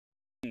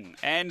long.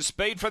 And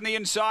speed from the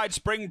inside.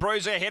 Spring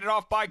Bruiser headed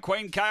off by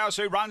Queen Chaos,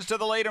 who runs to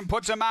the lead and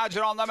puts a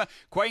margin on them.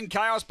 Queen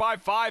Chaos by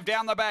 5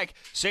 down the back.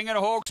 Singing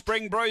Hawk,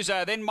 Spring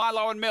Bruiser, then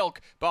Milo and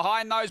Milk.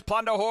 Behind those,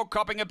 Plunder Hawk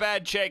copping a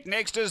bad check.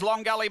 Next is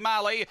Long Gully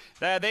Marley.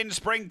 Then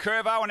Spring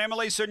Curvo and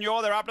Emily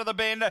Signor. They're up to the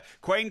bend.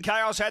 Queen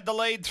Chaos had the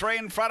lead. 3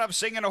 in front of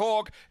Singing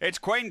Hawk. It's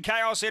Queen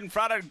Chaos in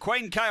front, and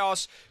Queen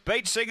Chaos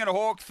beats Singing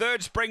Hawk.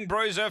 3rd, Spring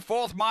Bruiser.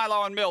 4th,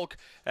 Milo and Milk.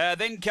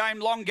 Then came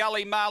Long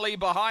Gully Marley.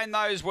 Behind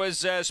those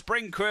was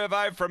Spring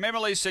Curvo from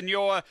Emily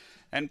Signor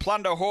and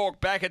Plunder Hawk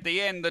back at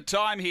the end. The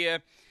time here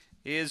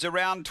is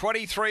around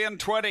 23 and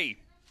 20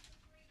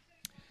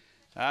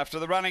 after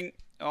the running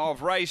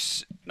of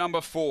race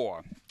number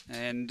 4.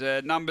 And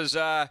numbers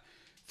are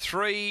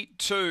 3,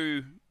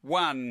 2,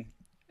 1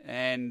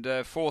 and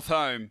 4th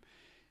home.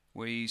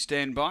 We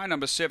stand by.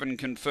 Number 7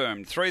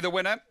 confirmed. 3 the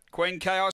winner, Queen Chaos.